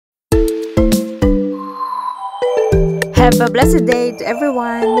Have a blessed day to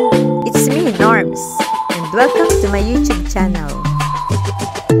everyone. It's me, Norms, and welcome to my YouTube channel.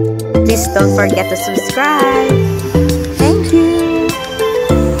 Please don't forget to subscribe. Thank you.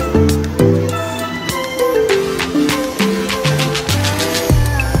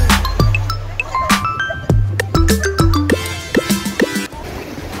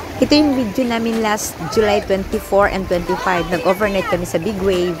 Ito yung video namin last July 24 and 25. Nag-overnight kami sa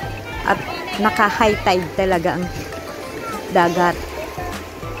BigWAVE at naka-high tide talaga ang dagat.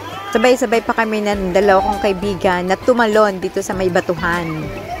 Sabay-sabay pa kami ng dalawa kong kaibigan na tumalon dito sa may batuhan.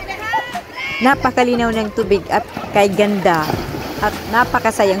 Napakalinaw ng tubig at kay ganda at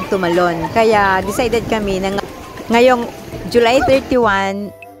napakasayang tumalon. Kaya decided kami na ngayong July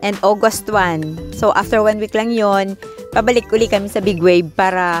 31 and August 1. So after 1 week lang yon, pabalik uli kami sa BigWAVE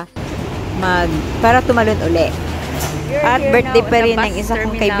para tumalon uli. At birthday pa rin ng isa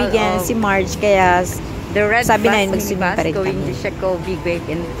kong kaibigan, si Marge, kaya sabi na yun, mag-swimming pa rin going kami. to Chaco BigWAVE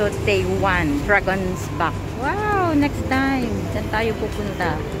in Tote 1, Dragon's Back. Wow, next time. Saan tayo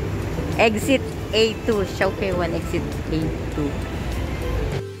pupunta? Exit A2, Chaco 1, exit A2.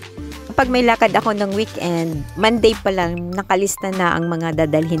 Kapag may lakad ako ng weekend, Monday pa lang, nakalista na ang mga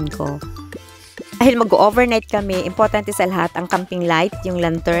dadalhin ko. Dahil mag-overnight kami, importante sa lahat ang camping light, yung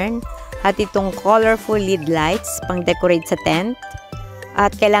lantern, at itong colorful lead lights, pang-decorate sa tent.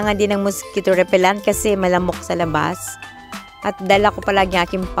 At kailangan din ng mosquito repellent kasi malamok sa labas. At dala ko palagi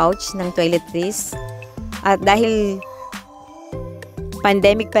aking pouch ng toiletries. At dahil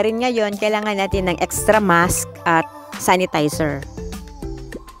pandemic pa rin ngayon, kailangan natin ng extra mask at sanitizer.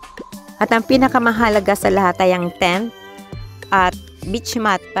 At ang pinakamahalaga sa lahat ay ang tent at beach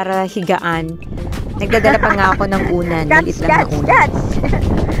mat para higaan. Nagdadala pa nga ako ng unan. Malit lang na unan.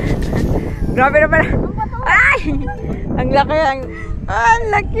 Grabe na pala. Ay! Ang laki ang... ang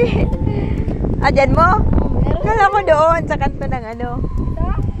laki. Dyan mo? Kala ko doon sa kanto ng ano.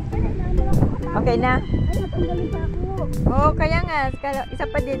 Okay na? Oo, kaya nga. Isa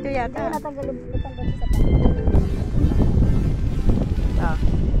pa dito yata.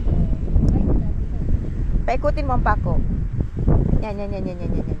 Paikutin mo ang pako. Yan.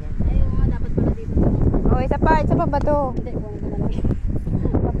 Ayaw nga, dapat pala dito. Oh, isa pa ba to? Hindi, buwan ka na lang.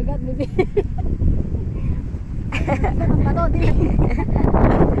 Mabigat, bibi. Ang bato, di.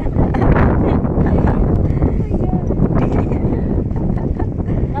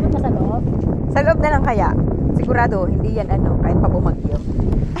 Dapat pa sa loob? Sa loob na lang kaya. Sigurado, hindi yan ano, kahit pa bumagyo.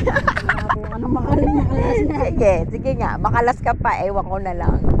 Anong makalas na. Sige nga, makalas ka pa, ewan ko na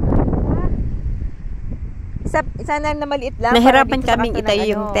lang. Isa na maliit lang. Nahirapan kaming itayo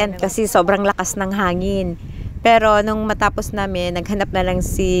yung tent kasi sobrang lakas ng hangin. Pero nung matapos namin, naghanap na lang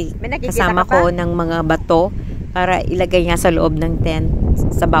si kasama ko ng mga bato para ilagay nga sa loob ng tent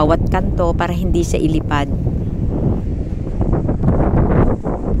sa bawat kanto para hindi siya ilipad.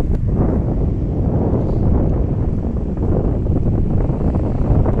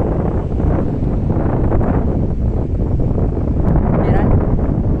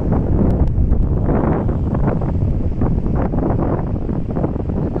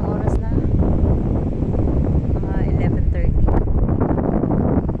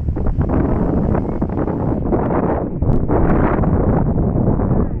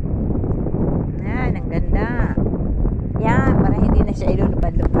 Siya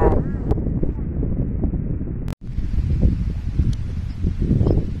ilulupad-lupad.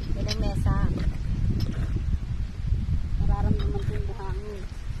 Yan ang mesa. Nararamdaman ko yung buhangin.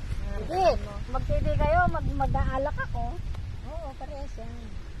 Hindi, mag-CD kayo, mag-aalak ako. Oo, parehas yan.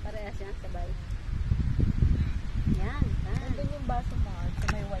 Parehas yan, sabay. Yan. Nandun yung baso mo, sa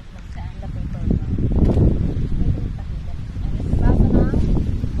may white lang saan na paper mo. Baso ng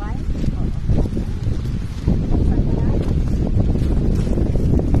white? Oo.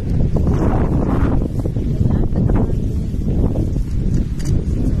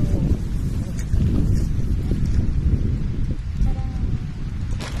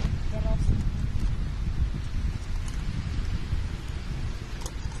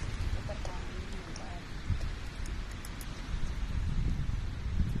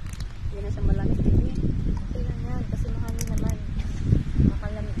 Yan na sa malamig, baby.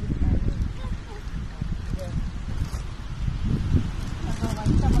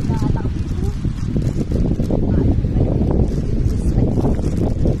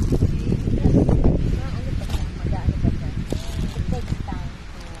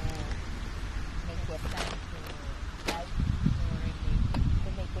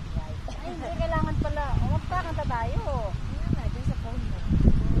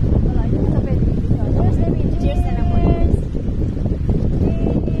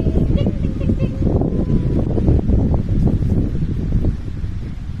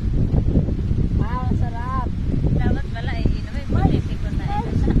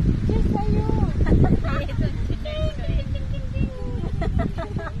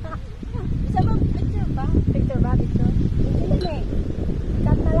 Babit doon. Hindi eh.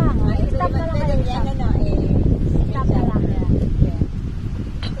 Stop na lang. Stop na lang kayo. Stop na lang. Stop na lang.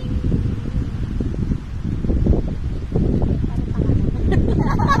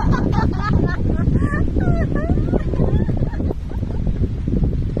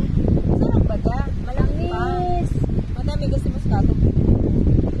 Sarap ba ka? Malaki pa. Madami gusto mo sa kato.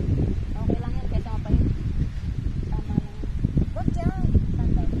 Okay lang yan. Kaysa mapalit. Tama lang. Wag dyan.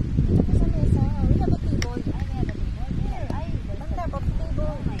 Sandal. Ito sa mesa. We have a table. Ay, we have a table. Here. Ay, on top of the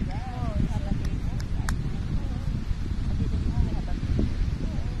table. Oh my God. Oh, we have a table. We have a table.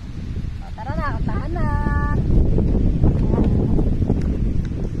 Oh, tara na. Tahan na.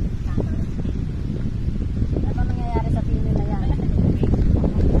 Ano ba mangyayari sa table na yan?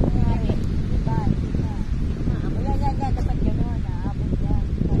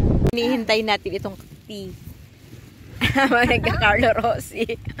 Hinihintay natin itong tea. Nagka-Carlo Rossi.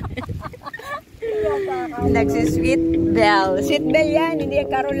 Nagsi-Sweet Belle. Sweet Belle yan, hindi yung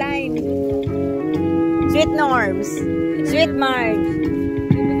Caroline. Sweet Norms. Sweet Marge.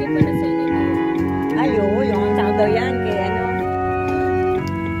 Ibigay pa na sa'yo nila. Ayo, yung saan daw yan. Kaya ano.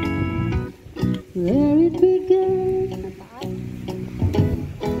 Where it began,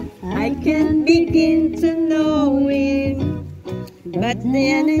 I can't begin to know it. But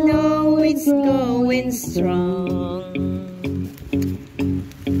then I know it's going strong.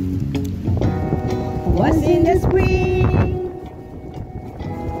 Was in the spring,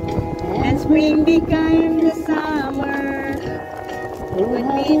 and spring became the summer. Who would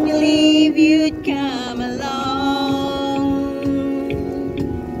believe you'd come along?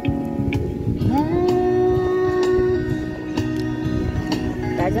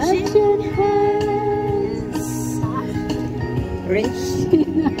 Touching hands,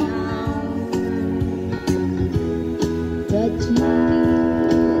 reaching out, touching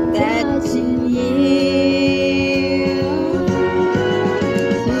you.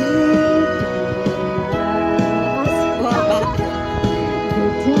 The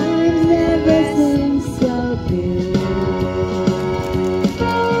times never seem so good.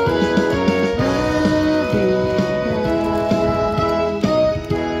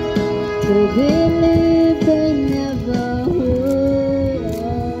 To believe they never would.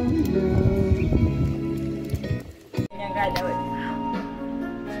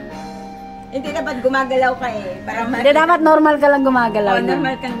 Hindi dapat gumagalaw ka eh. Para Hindi, dapat normal ka lang gumagalaw. Oh,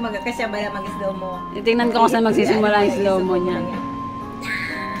 normal kang gumagalaw. Kasi ba mag-slow mo? Titingnan ko kung saan magsisimula yung slow mo niya.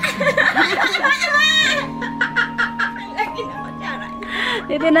 Laki na kutsara.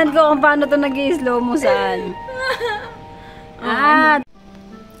 Titingnan ko kung paano ito nag-i-slow mo saan.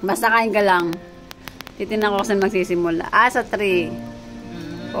 Basta kain ka lang. Titingnan ko kung saan magsisimula. Sa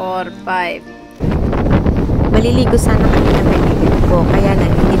 3, 4, 5. Maliligo sana kami ng kaibigan ko, kaya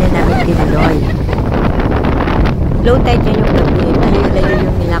lang hindi na namin tinuloy. Low tide yun yung gabi, malayo-layo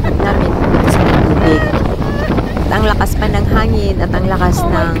yung nilakad namin dito sa tubig. At ang lakas pa ng hangin at ang lakas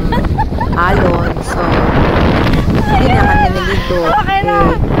ng alon, so hindi na kami naligo.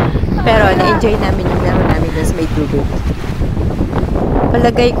 Pero na-enjoy namin yung laro namin doon sa may tubig.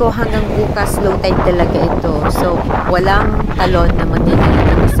 Palagay ko hanggang bukas low tide talaga ito. So, walang talon na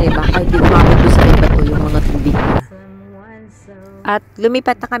maninilaga kasi baka hindi umabot sa may bato yung mga tubig na. At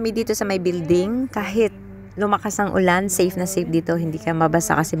lumipat na kami dito sa may building. Kahit lumakas ang ulan, safe na safe dito. Hindi ka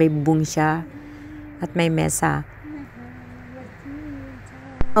mabasa kasi may bubong siya at may mesa.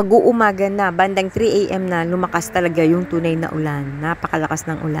 Mag-uumaga na, bandang 3 AM na lumakas talaga yung tunay na ulan. Napakalakas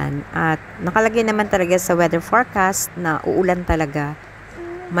ng ulan. At nakalagay naman talaga sa weather forecast na uulan talaga.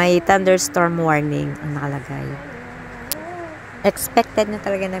 May thunderstorm warning ang nakalagay. Expected na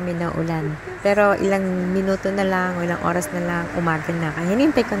talaga namin na ulan. Pero ilang minuto na lang, o ilang oras na lang, umaga na. Kaya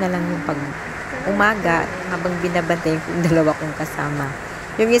hinintay ko na lang yung pag-umaga habang binabantay yung dalawa kong kasama.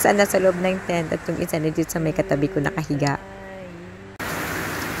 Yung isa na sa loob ng tent at yung isa na dito sa may katabi ko nakahiga.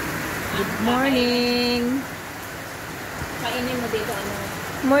 Good morning! Kainin mo dito ano?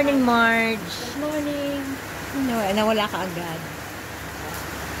 Morning, Marge! Good morning! Nawala ka agad.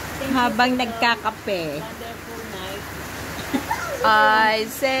 Habang nagkakape. Wonderful night. I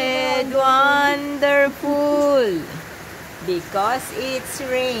said wonderful because it's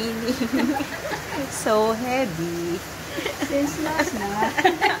raining so heavy Since last night.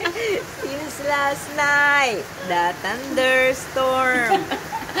 since last night the thunderstorm.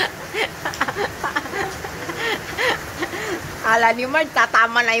 Ala ni Mark,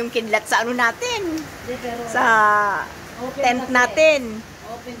 tatama na yung kidlat sa ano natin, sa tent natin.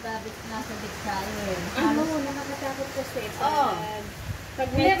 Open tablet nasa big tayo. Nakakatakot kasi. Oo.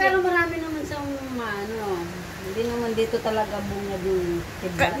 Hindi, pero marami naman sa ano. Hindi naman dito talaga bunga din.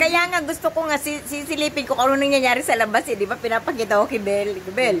 Kaya nga gusto ko nga sisilipin ko kung ano nangyayari sa labas eh. Di ba pinapakita ko kay Bel.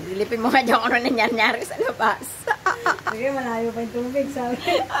 Bel, silipin mo nga dyan kung ano nangyayari sa labas. Sige, malayo pa yung tubig, sabi.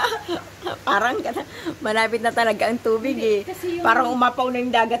 Parang malapit na talaga ang tubig eh. Parang umapaw na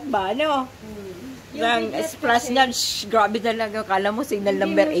yung dagat ba, no? Yung splash niya, grabe talaga. Kala mo signal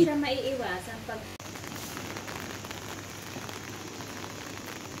number 8. Hindi mo siya maiiwasan pag...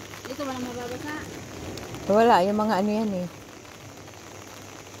 Dito walang mababasa. Wala, yung mga ano yan eh.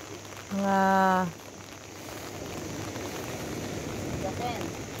 Mga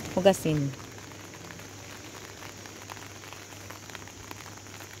hugasin.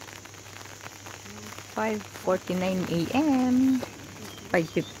 5:49 AM.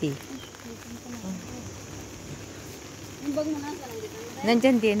 5:50. Yung bag mo nasa nandito.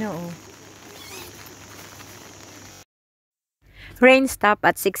 Nandyan din, oo. Rain stop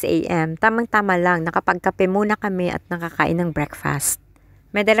at 6 AM. Tamang-tama lang, nakapagkape muna kami at nakakain ng breakfast.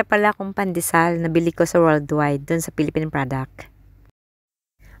 May dala pala akong pandesal na bili ko sa Worldwide dun sa Philippine product.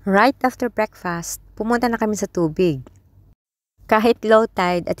 Right after breakfast, pumunta na kami sa tubig. Kahit low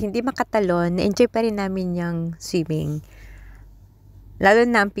tide at hindi makatalon, na-enjoy pa rin namin yung swimming. Lalo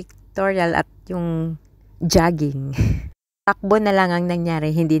na ang pictorial at yung jogging. Takbo na lang ang nangyari,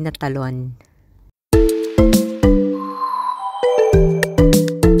 hindi natalon.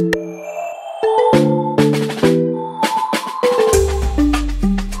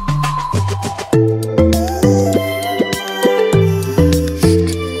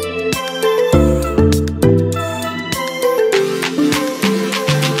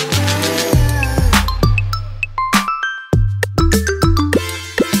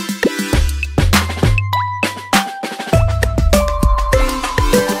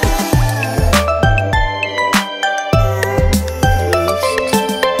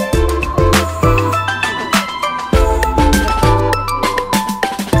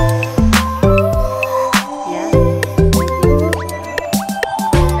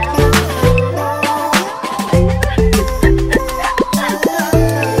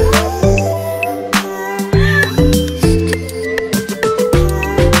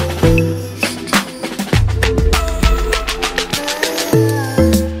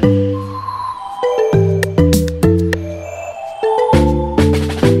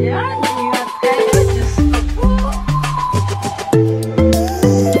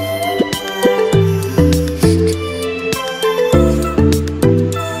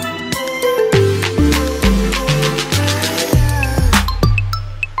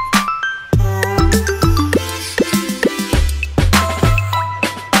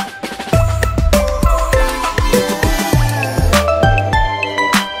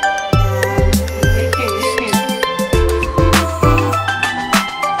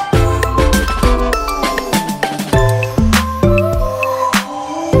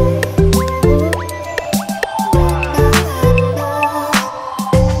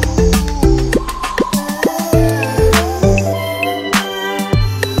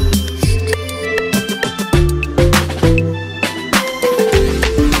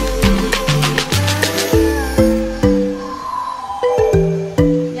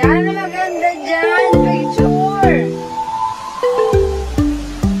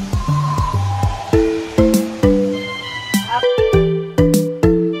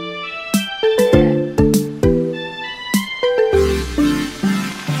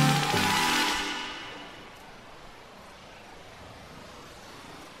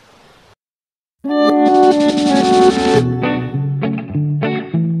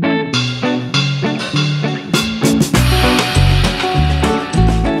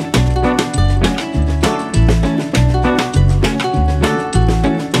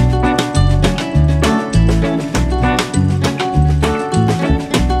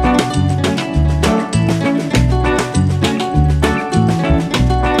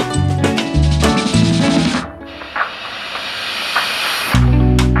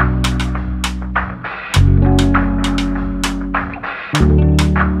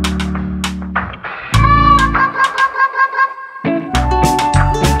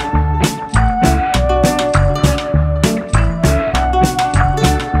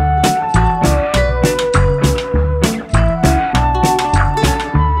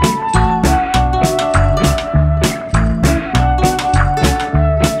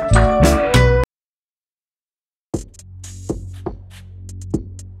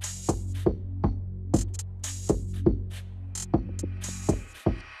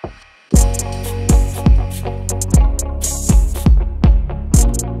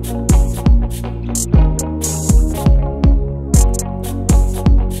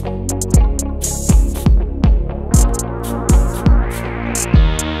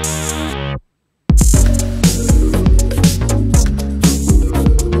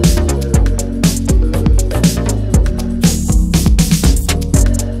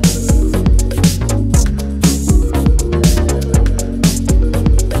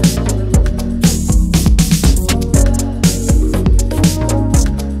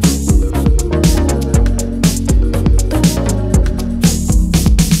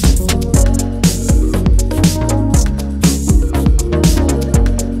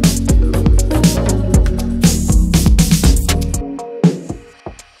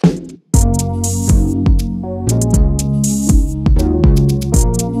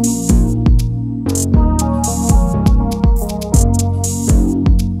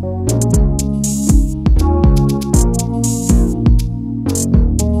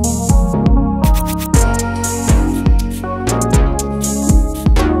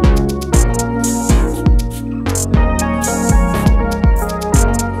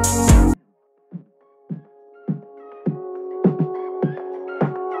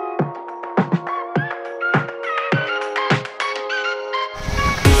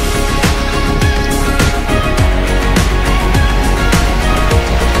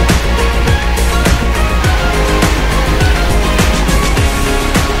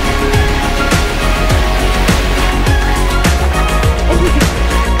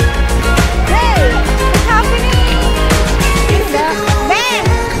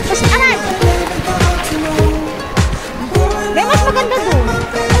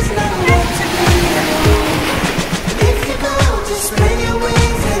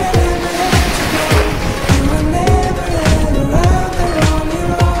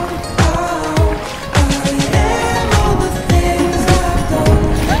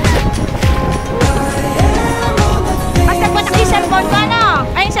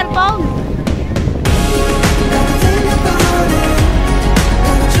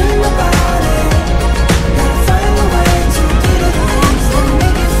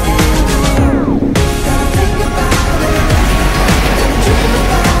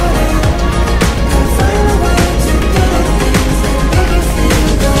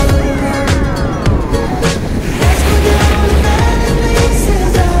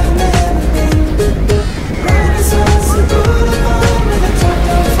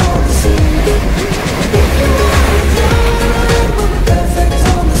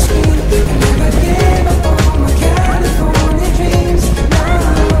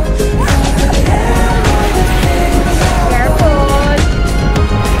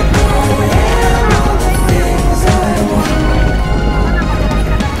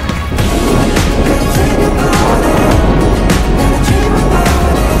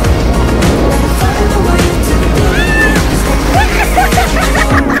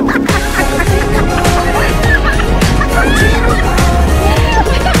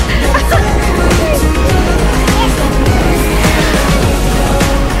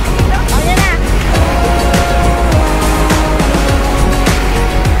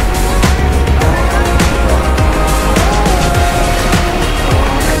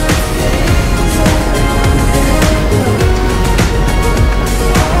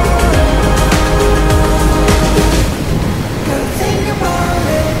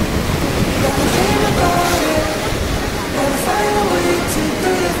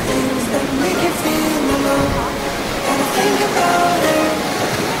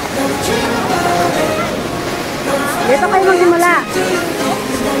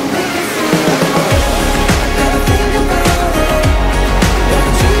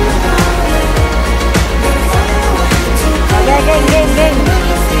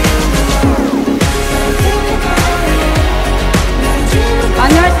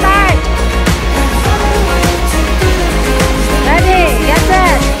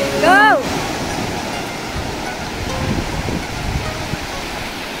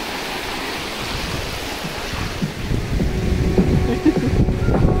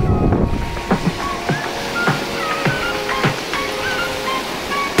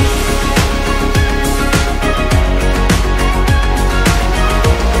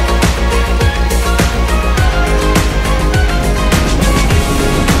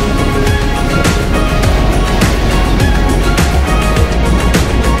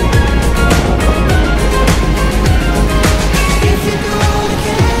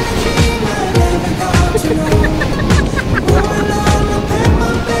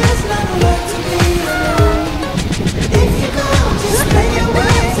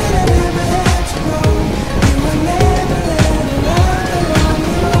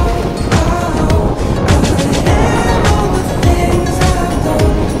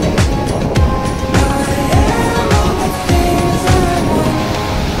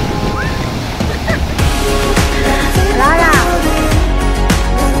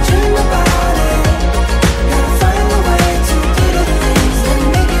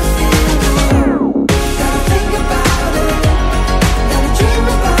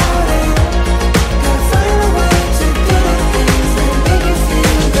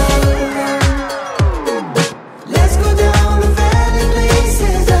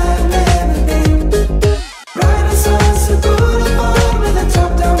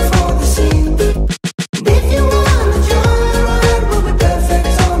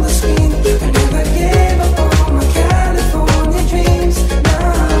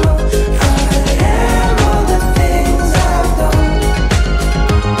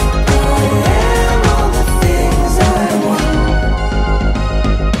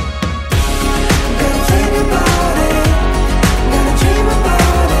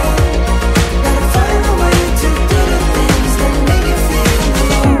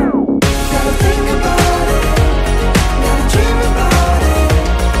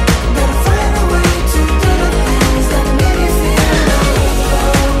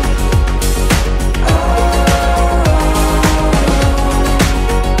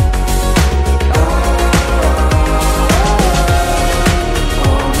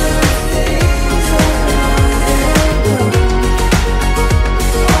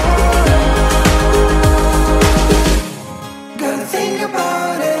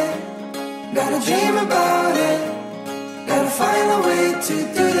 dream about it. Gotta find a way to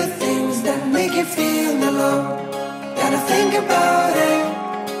do the things that make you feel mellow. Gotta think about it.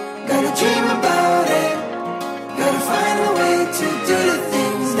 Gotta dream about it. Gotta find a way to do the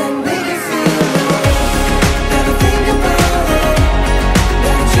things that make you feel mellow. Gotta think about it.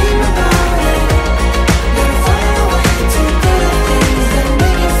 Gotta dream about it. Gotta find a way to do the things that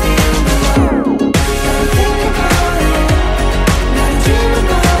make you feel mellow. Gotta think about it. Gotta dream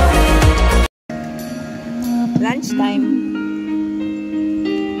about it. Lunchtime.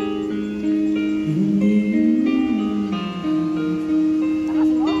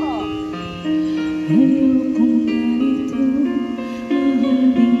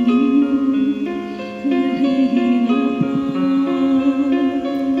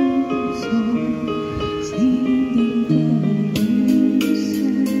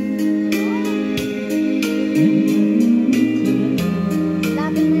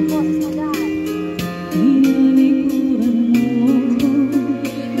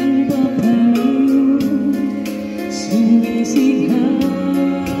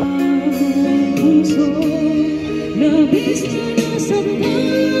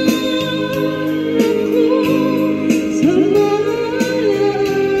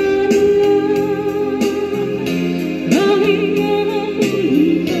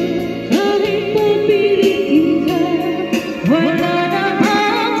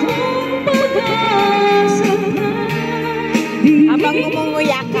 Habang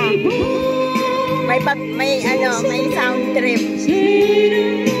umunguya ka, may sound trip.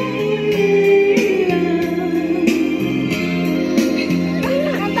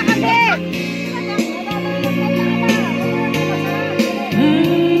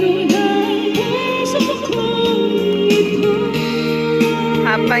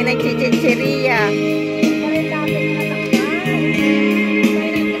 Habang nagchichichiriya.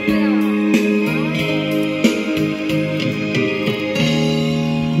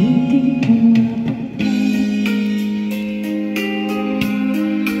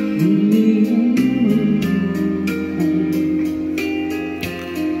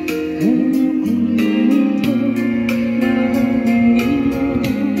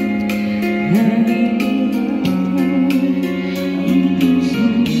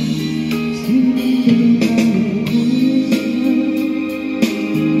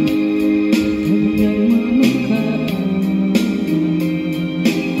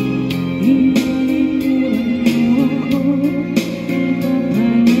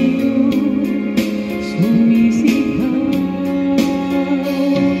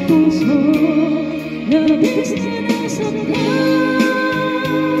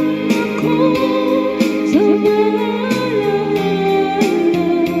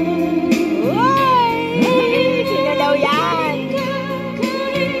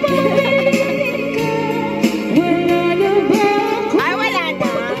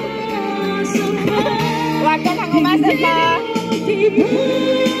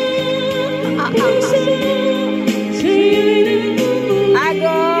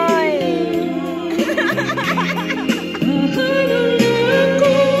 Agoy!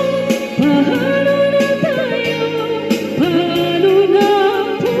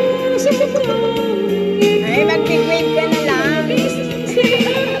 Ay, mag-BigWAVE ka na lang.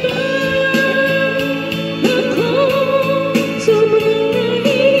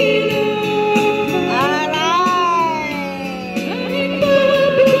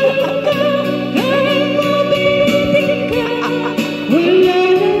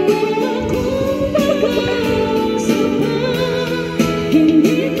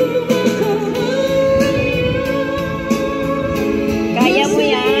 Kaya mo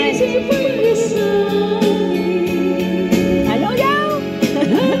yan. Hello daw.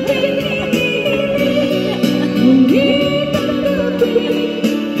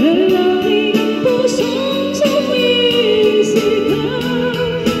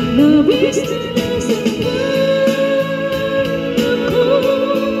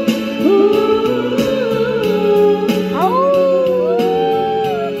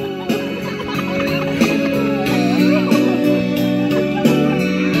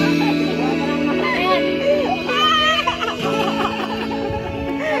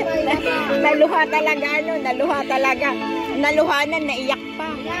 Naluha talaga, naluha talaga. Naluhanan, naiyak pa.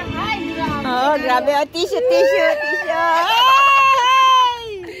 Oh, grabe. Oh, tissue.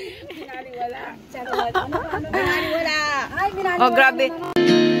 Binaliwala. Oh, grabe.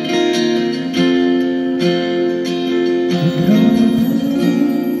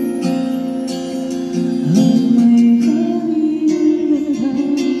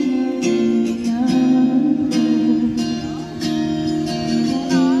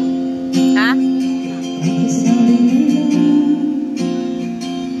 Ha?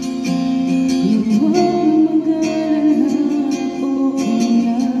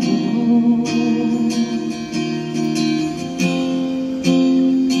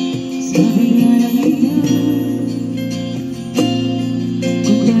 Di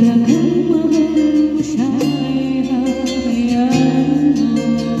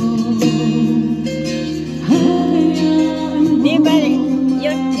ba,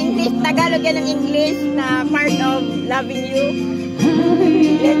 yung English, Tagalog yan ng English na part of loving you,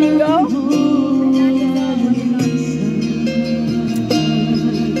 letting go.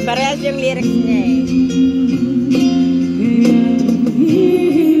 Parehas yung lyrics niya eh.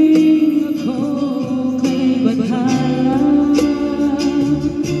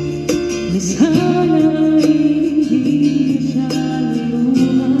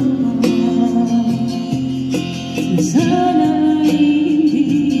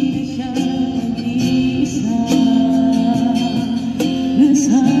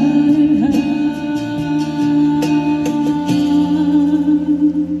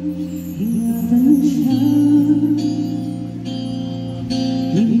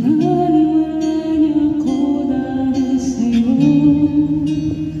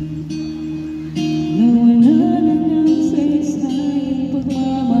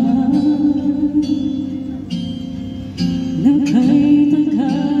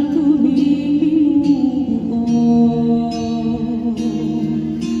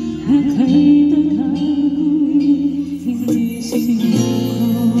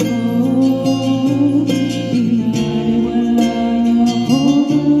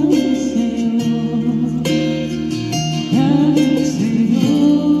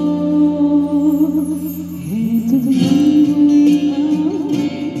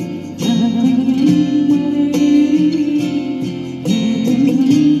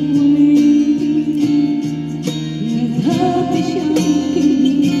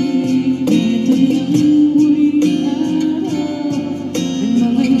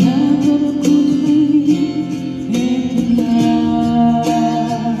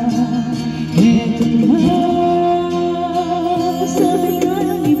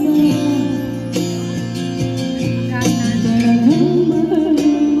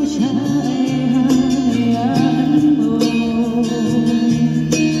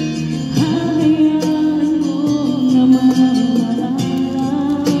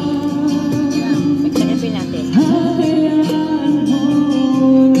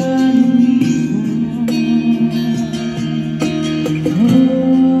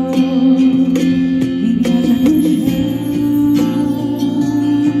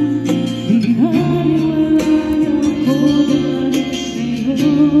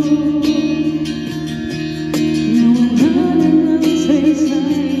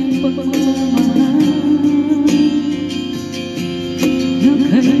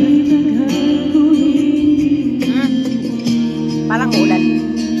 Parang ulan.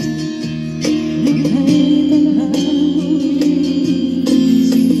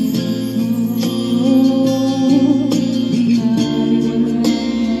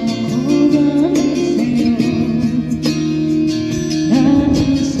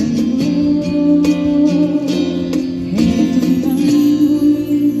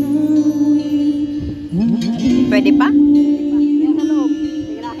 Pwede pa?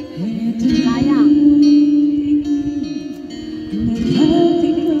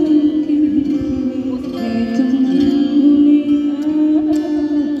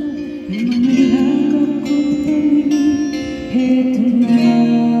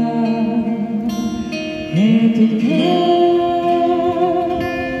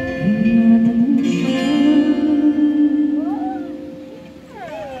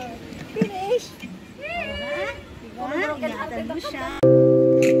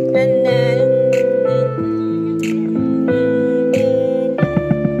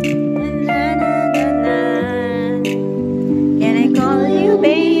 Can I call you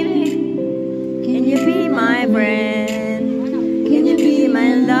baby? Can you be my friend? Can you be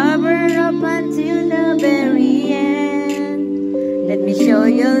my lover up until the very end? Let me show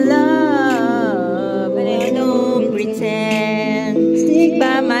you love, and I don't pretend. Stick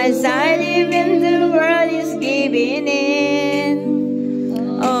by my side even the world is giving in.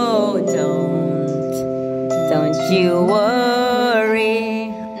 Oh, don't you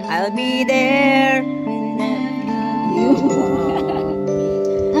worry, I'll be there.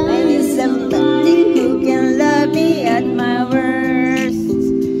 I need somebody who can love me at my worst.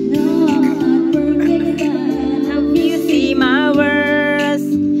 Help you see my worst,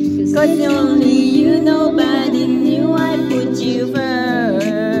 'cause only you, nobody knew I put you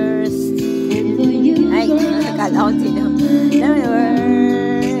first. Ay, nakakala ko sino. My worst.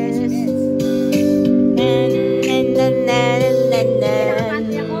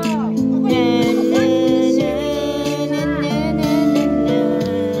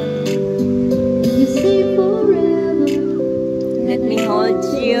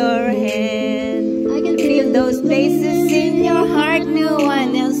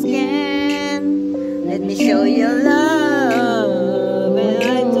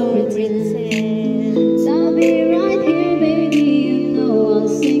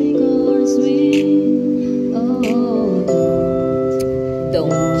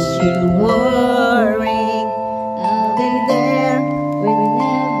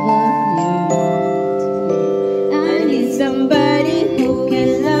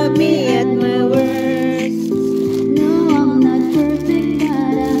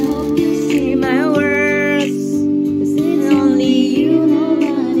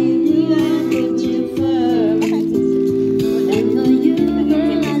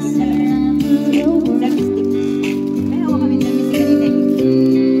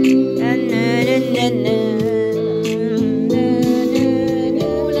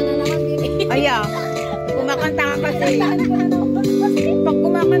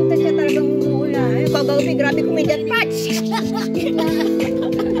 baby, grabe kumidad patch.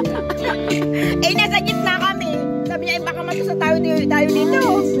 Eh, nasa gitna kami. Sabi niya, baka matusa tayo dito.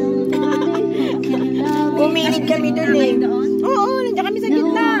 Pumilit kami dun eh. Oo, nandiyan kami sa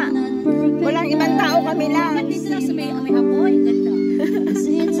gitna. Walang ibang tao kami lang. Ba't dito lang sa may apoy? Ganda.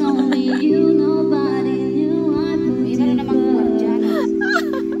 Isa na namang kwardiyan.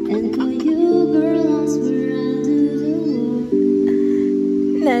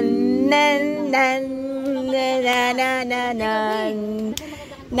 Nan nan nan na na na na nan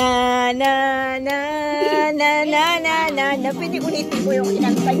na na na na na na na na. Pwede ulitin ko yung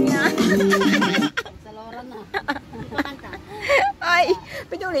kinanta niya. Sa Loran na. Ay,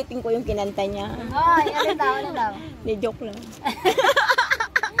 pwede ulitin ko yung kinanta niya. Ay, ano daw? Hindi, joke lang.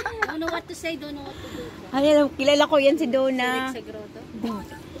 Don't know what to say, don't know what to do. Ay, kilala ko yan si Donna. Sa grotto.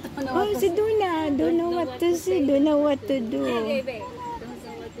 Oh, si Donna. Don't know what to say, don't know what to do. Baby, don't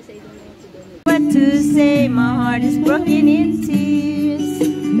know what to say, don't know what to do. What to say, my heart is broken in tears.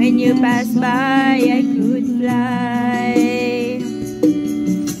 When you pass by, I could fly.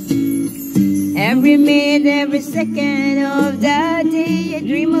 Every minute, every second of the day, I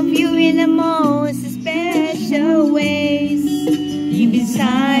dream of you in the most special ways. You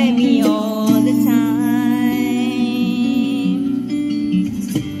beside me all the time,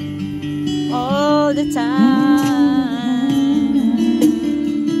 all the time.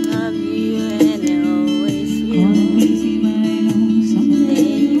 Love you and always you.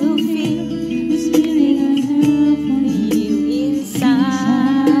 Then you feel this feeling you inside.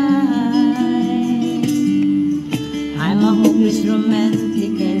 I'm a hopeless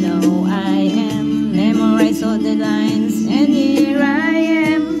romantic, I know I am. Memorize all the lines, and here I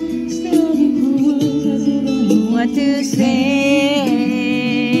am. What to say?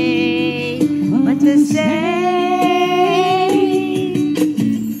 What to say?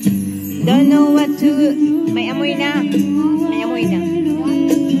 Don't know what to. May amoy na. May amoy na.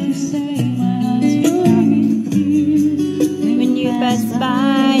 When you pass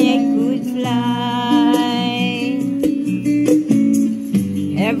by, I could fly.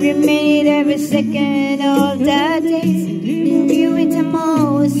 Every minute, every second of the days, you in the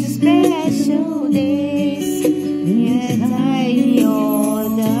most special days. Yeah, I all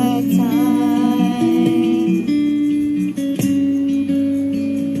the time.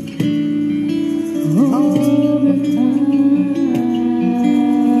 All the time.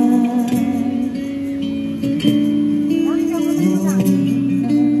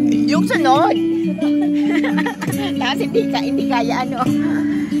 Yung sunod. Tapos hindi kaya ano.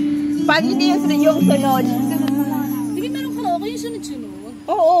 Pag hindi yung sunod. Hindi meron ka ako yung sunod-sunod.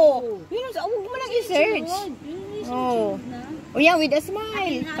 Oo. Yun, huwag mo lang i-search. Oo. O yan, with a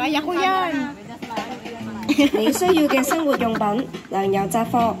smile. Kaya ko yan. 你需要嘅生活用品，糧油雜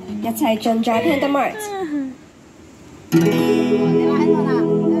貨，一切盡在 Pandamart。 Tirahin mo na.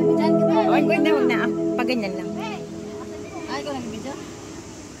 Diyan kita. Huwag na. Pag ganyan lang. Ay, ko nag-video?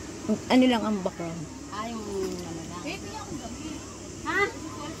 Ano lang ang background? Ay, yung ano na. Ha?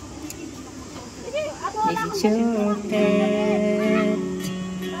 This is your pet.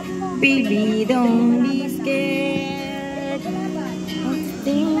 Baby, don't be scared of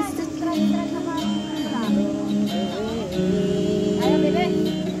things that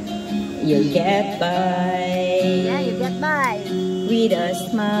you get by. Yeah, you get by. With a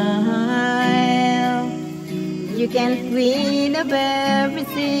smile. You can't win of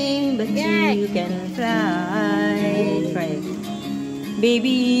everything, but you can fly. Try it.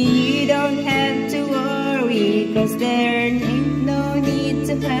 Baby, you don't have to worry, 'cause there ain't no need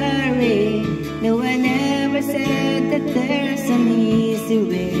to hurry. No one ever said that there's an easy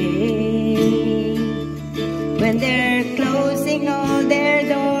way. When they're closing all their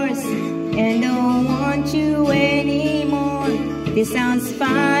doors and don't want you anymore, this sounds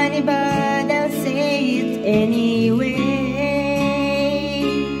funny, but I'll say it anyway.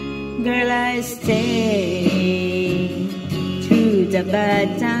 Girl, I stay through the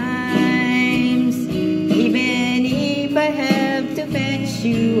bad times, even if I have to fetch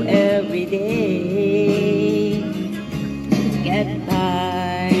you every day. Get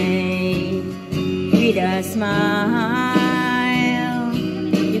by with a smile.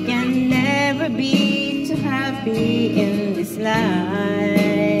 You can never be too happy in this life.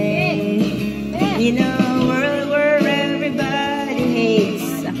 In a world where everybody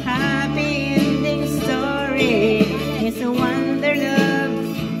hates, a happy ending story is the one